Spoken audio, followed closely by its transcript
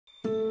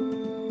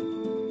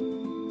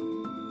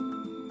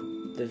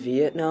The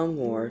Vietnam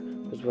War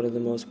was one of the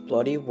most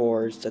bloody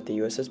wars that the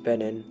U.S. has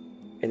been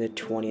in the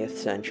 20th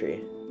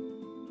century.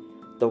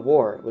 The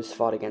war was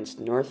fought against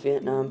North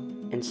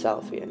Vietnam and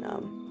South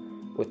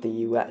Vietnam, with the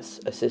U.S.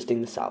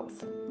 assisting the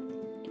South.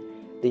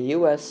 The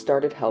U.S.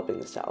 started helping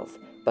the South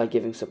by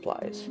giving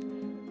supplies,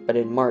 but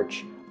in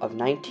March of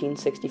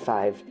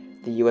 1965,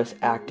 the U.S.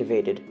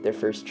 activated their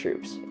first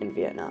troops in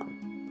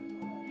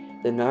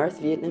Vietnam. The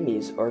North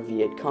Vietnamese, or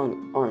Viet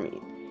Cong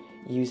Army,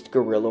 used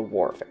guerrilla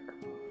warfare.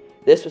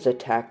 This was a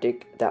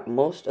tactic that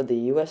most of the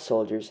U.S.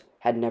 soldiers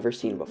had never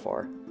seen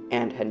before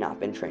and had not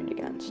been trained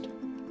against.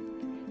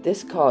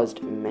 This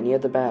caused many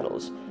of the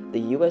battles the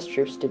U.S.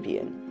 troops to be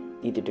in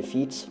either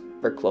defeats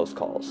or close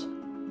calls.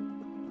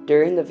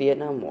 During the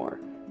Vietnam War,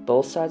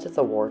 both sides of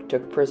the war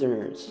took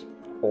prisoners,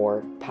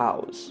 or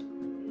POWs.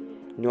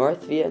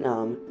 North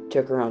Vietnam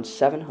took around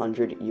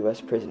 700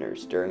 U.S.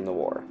 prisoners during the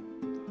war.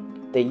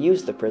 They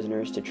used the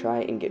prisoners to try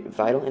and get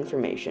vital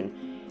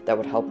information that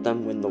would help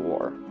them win the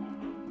war.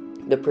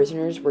 The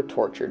prisoners were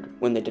tortured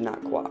when they did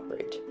not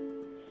cooperate.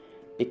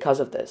 Because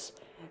of this,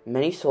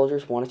 many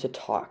soldiers wanted to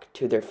talk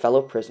to their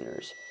fellow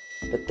prisoners,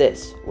 but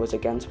this was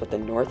against what the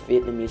North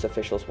Vietnamese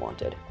officials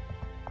wanted.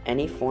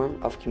 Any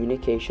form of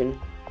communication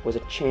was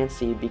a chance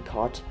that you'd be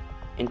caught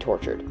and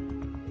tortured.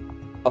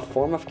 A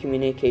form of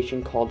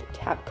communication called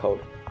tap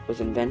code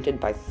was invented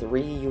by 3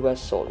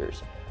 U.S.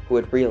 soldiers who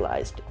had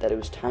realized that it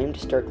was time to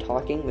start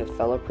talking with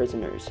fellow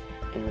prisoners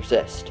and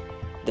resist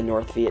the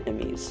North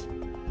Vietnamese.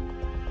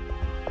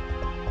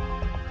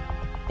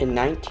 In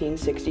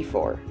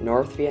 1964,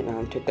 North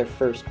Vietnam took their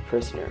first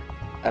prisoner,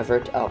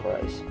 Everett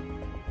Alvarez.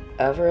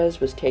 Alvarez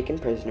was taken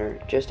prisoner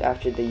just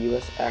after the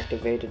U.S.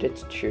 activated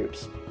its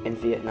troops in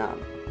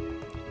Vietnam.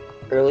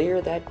 Earlier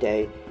that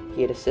day,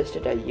 he had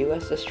assisted a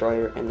U.S.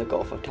 destroyer in the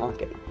Gulf of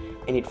Tonkin,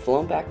 and he'd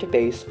flown back to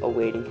base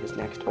awaiting his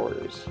next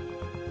orders.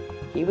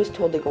 He was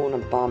told to go on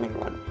a bombing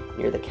run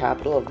near the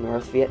capital of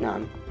North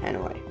Vietnam,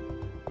 Hanoi.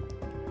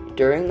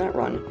 During that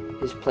run,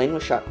 his plane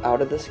was shot out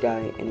of the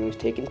sky and he was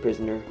taken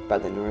prisoner by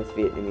the North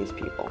Vietnamese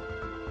people.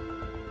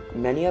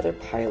 Many other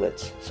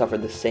pilots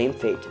suffered the same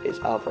fate as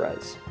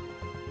Alvarez.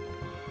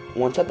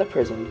 Once at the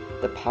prison,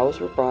 the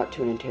POWs were brought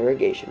to an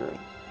interrogation room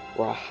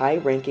where a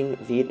high-ranking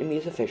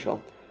Vietnamese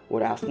official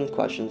would ask them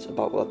questions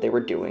about what they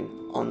were doing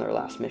on their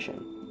last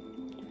mission.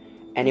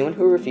 Anyone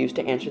who refused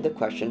to answer the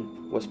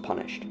question was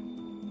punished.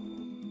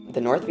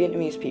 The North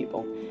Vietnamese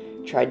people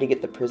tried to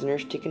get the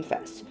prisoners to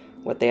confess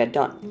what they had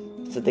done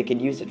so they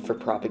could use it for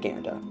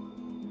propaganda.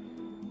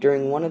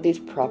 During one of these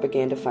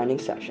propaganda finding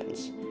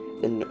sessions,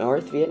 the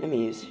North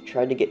Vietnamese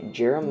tried to get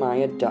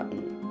Jeremiah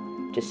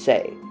Dutton to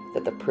say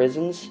that the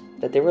prisons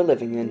that they were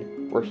living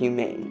in were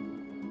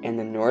humane and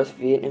the North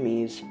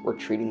Vietnamese were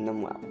treating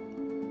them well.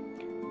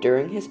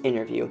 During his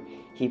interview,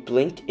 he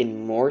blinked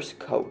in Morse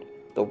code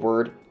the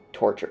word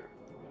torture.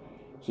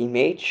 He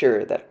made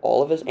sure that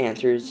all of his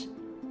answers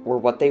were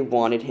what they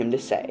wanted him to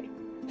say,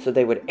 so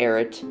they would air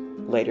it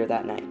later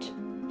that night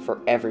for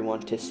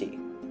everyone to see.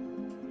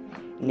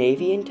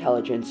 Navy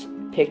intelligence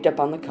picked up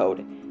on the code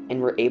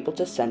and were able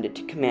to send it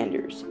to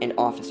commanders and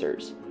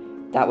officers.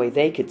 That way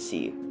they could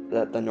see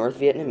that the North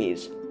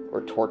Vietnamese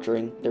were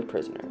torturing their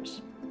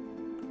prisoners.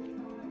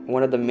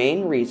 One of the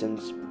main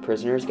reasons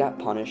prisoners got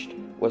punished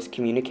was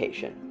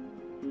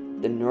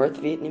communication. The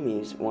North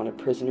Vietnamese wanted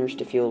prisoners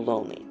to feel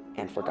lonely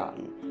and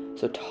forgotten,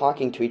 so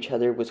talking to each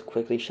other was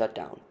quickly shut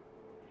down.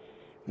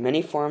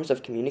 Many forms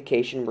of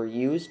communication were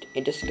used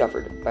and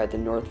discovered by the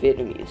North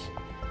Vietnamese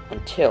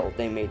until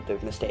they made the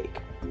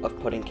mistake of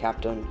putting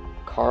Captain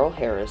Carl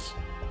Harris,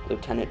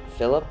 Lieutenant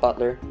Philip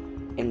Butler,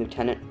 and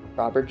Lieutenant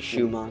Robert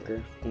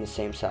Schumacher in the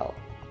same cell.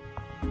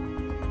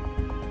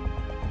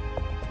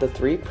 The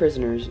 3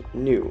 prisoners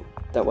knew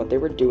that what they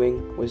were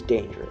doing was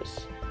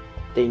dangerous.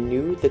 They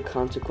knew the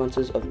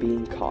consequences of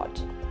being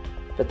caught,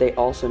 but they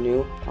also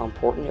knew how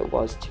important it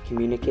was to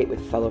communicate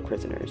with fellow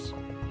prisoners.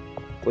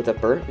 With a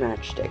burnt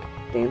matchstick,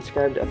 they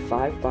inscribed a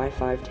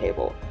 5x5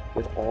 table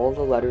with all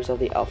the letters of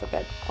the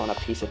alphabet on a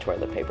piece of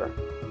toilet paper.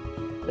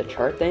 The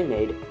chart they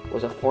made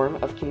was a form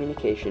of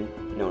communication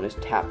known as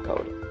tap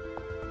code.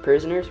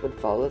 Prisoners would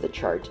follow the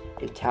chart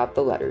and tap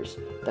the letters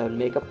that would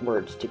make up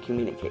words to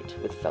communicate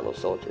with fellow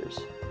soldiers.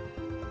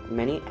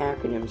 Many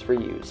acronyms were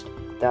used,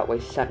 that way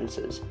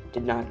sentences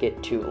did not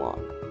get too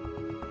long.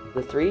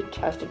 The 3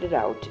 tested it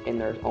out in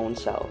their own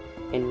cell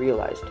and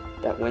realized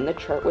that when the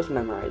chart was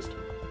memorized,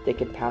 they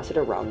could pass it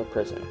around the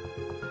prison.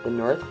 The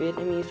North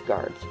Vietnamese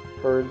guards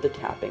heard the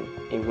tapping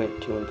and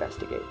went to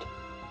investigate.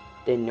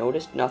 They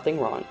noticed nothing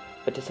wrong,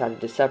 but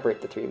decided to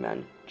separate the 3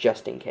 men,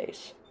 just in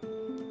case.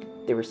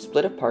 They were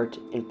split apart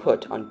and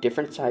put on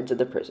different sides of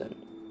the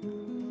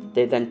prison.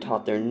 They then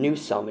taught their new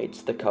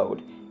cellmates the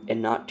code, and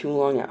not too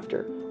long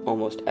after,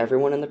 almost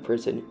everyone in the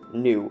prison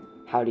knew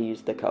how to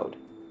use the code.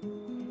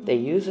 They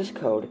used this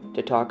code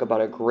to talk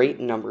about a great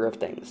number of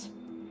things.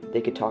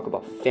 They could talk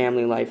about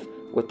family life,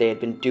 what they had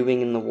been doing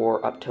in the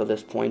war up till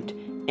this point,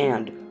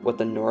 and what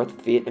the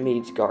North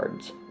Vietnamese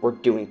guards were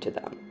doing to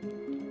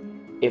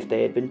them. If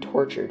they had been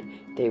tortured,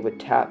 they would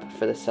tap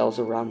for the cells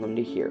around them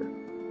to hear.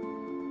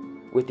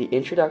 With the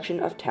introduction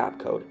of tab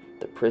code,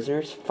 the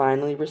prisoners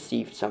finally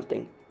received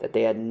something that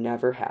they had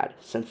never had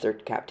since their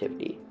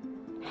captivity: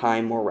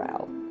 high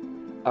morale.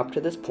 Up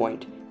to this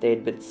point, they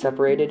had been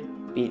separated,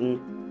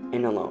 beaten,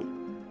 and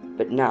alone.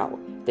 But now,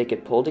 they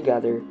could pull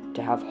together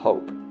to have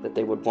hope that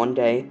they would one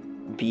day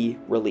be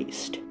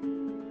released.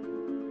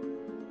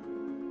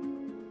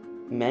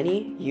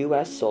 Many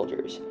U.S.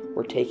 soldiers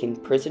were taken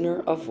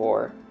prisoner of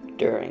war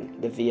during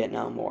the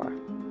Vietnam War.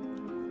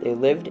 They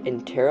lived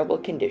in terrible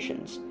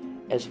conditions,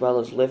 as well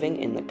as living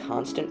in the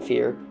constant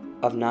fear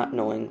of not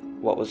knowing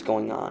what was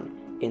going on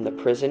in the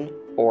prison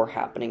or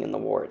happening in the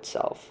war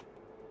itself.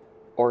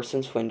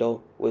 Orson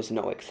Swindle was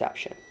no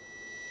exception.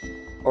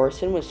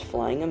 Orson was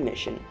flying a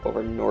mission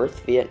over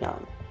North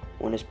Vietnam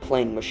when his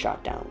plane was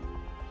shot down.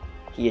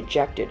 He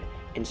ejected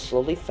and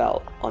slowly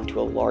fell onto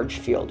a large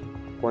field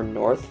where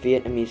North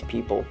Vietnamese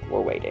people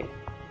were waiting.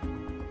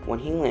 When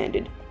he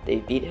landed, they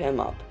beat him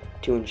up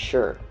to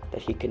ensure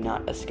that he could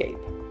not escape.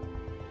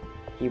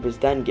 He was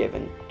then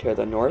given to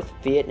the North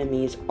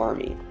Vietnamese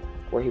Army,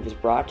 where he was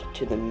brought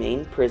to the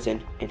main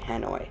prison in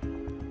Hanoi.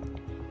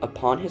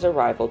 Upon his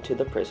arrival to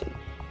the prison,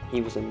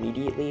 he was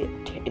immediately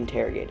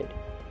interrogated,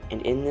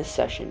 and in this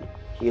session,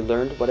 he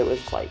learned what it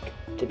was like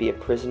to be a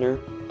prisoner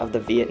of the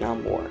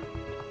Vietnam War.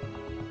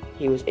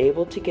 He was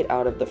able to get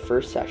out of the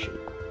first session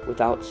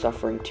without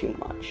suffering too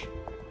much.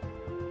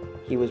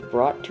 He was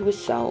brought to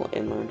his cell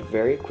and learned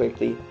very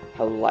quickly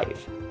how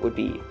life would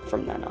be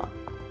from then on.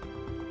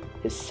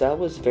 His cell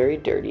was very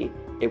dirty.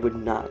 It would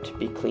not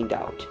be cleaned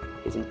out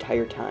his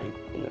entire time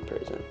in the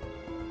prison.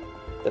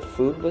 The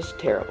food was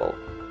terrible,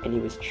 and he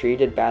was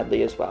treated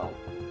badly as well.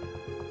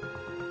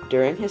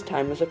 During his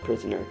time as a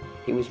prisoner,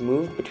 he was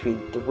moved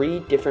between 3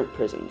 different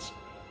prisons,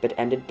 but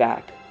ended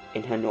back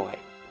in Hanoi.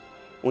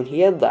 When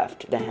he had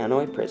left the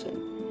Hanoi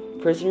prison,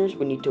 prisoners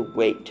would need to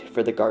wait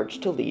for the guards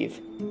to leave,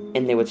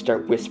 and they would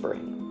start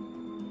whispering.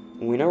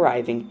 When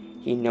arriving,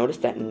 he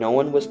noticed that no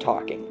one was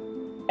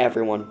talking.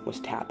 Everyone was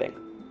tapping.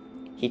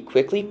 He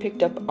quickly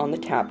picked up on the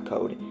tab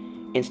code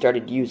and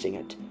started using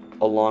it,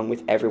 along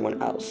with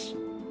everyone else.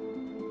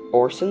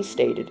 Orson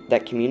stated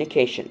that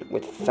communication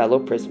with fellow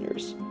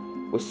prisoners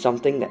was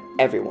something that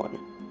everyone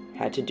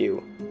had to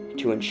do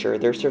to ensure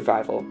their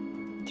survival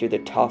through the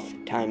tough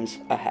times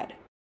ahead.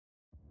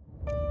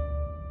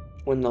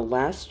 When the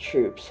last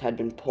troops had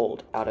been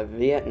pulled out of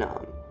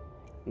Vietnam,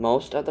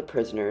 most of the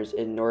prisoners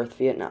in North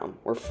Vietnam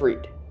were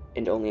freed,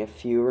 and only a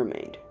few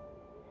remained.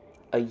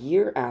 A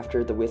year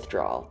after the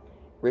withdrawal,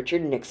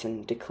 Richard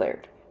Nixon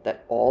declared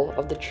that all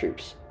of the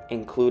troops,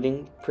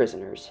 including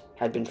prisoners,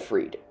 had been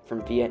freed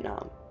from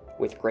Vietnam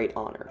with great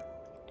honor.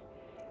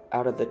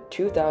 Out of the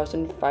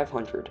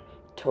 2,500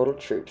 total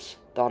troops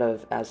thought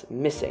of as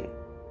missing,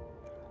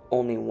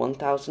 only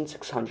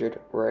 1,600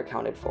 were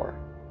accounted for.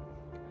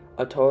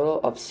 A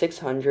total of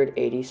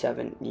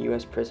 687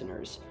 U.S.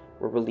 prisoners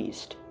were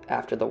released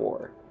after the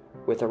war,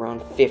 with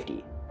around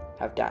 50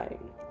 have died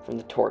from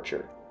the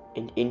torture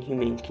and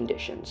inhumane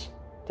conditions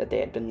that they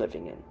had been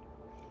living in.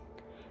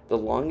 The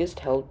longest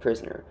held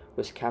prisoner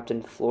was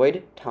Captain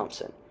Floyd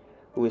Thompson,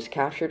 who was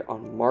captured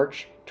on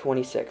March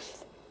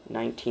 26,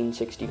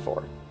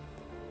 1964.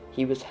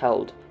 He was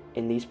held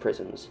in these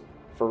prisons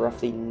for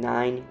roughly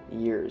 9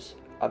 years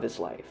of his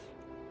life.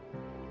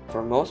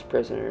 For most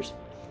prisoners,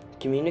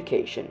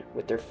 communication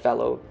with their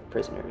fellow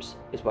prisoners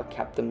is what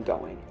kept them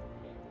going.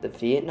 The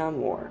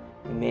Vietnam War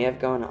may have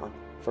gone on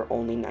for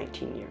only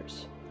 19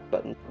 years,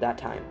 but in that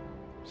time,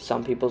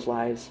 some people's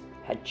lives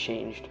had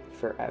changed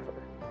forever.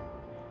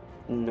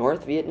 The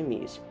North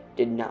Vietnamese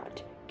did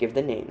not give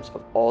the names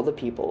of all the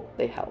people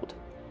they held,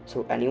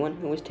 so anyone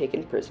who was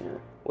taken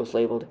prisoner was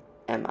labeled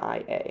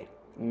MIA,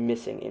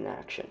 missing in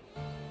action.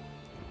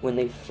 When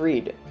they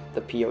freed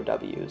the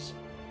POWs,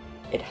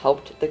 it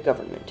helped the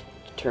government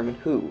determine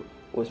who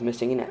was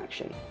missing in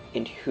action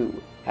and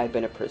who had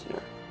been a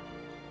prisoner.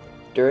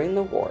 During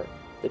the war,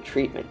 the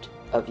treatment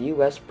of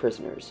U.S.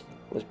 prisoners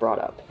was brought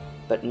up,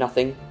 but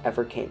nothing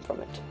ever came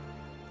from it.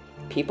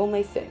 People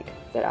may think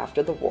that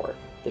after the war,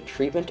 the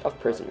treatment of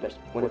prisoners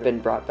would have been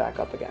brought back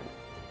up again,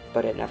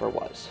 but it never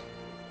was.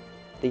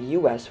 The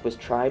U.S. was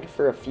tried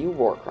for a few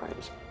war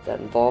crimes that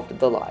involved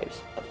the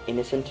lives of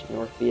innocent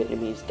North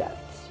Vietnamese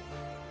deaths.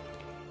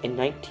 In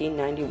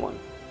 1991,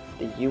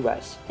 the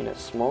U.S. and a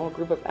small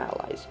group of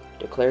allies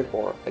declared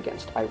war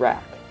against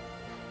Iraq.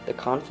 The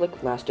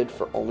conflict lasted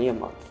for only a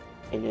month,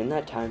 and in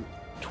that time,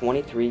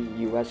 23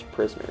 U.S.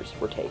 prisoners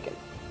were taken.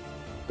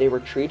 They were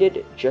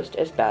treated just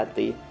as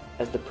badly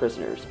as the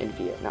prisoners in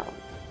Vietnam.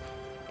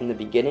 In the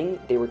beginning,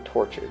 they were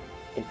tortured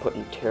and put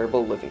in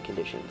terrible living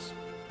conditions.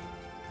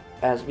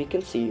 As we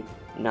can see,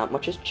 not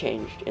much has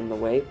changed in the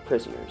way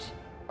prisoners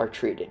are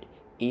treated,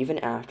 even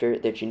after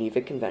the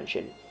Geneva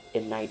Convention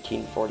in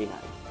 1949.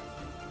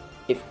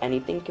 If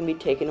anything can be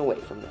taken away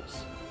from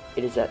this,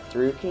 it is that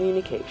through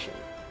communication,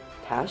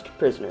 past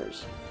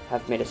prisoners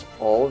have made us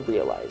all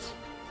realize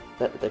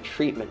that the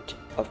treatment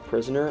of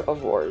prisoner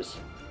of wars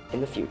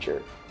in the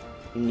future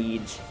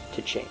needs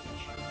to change.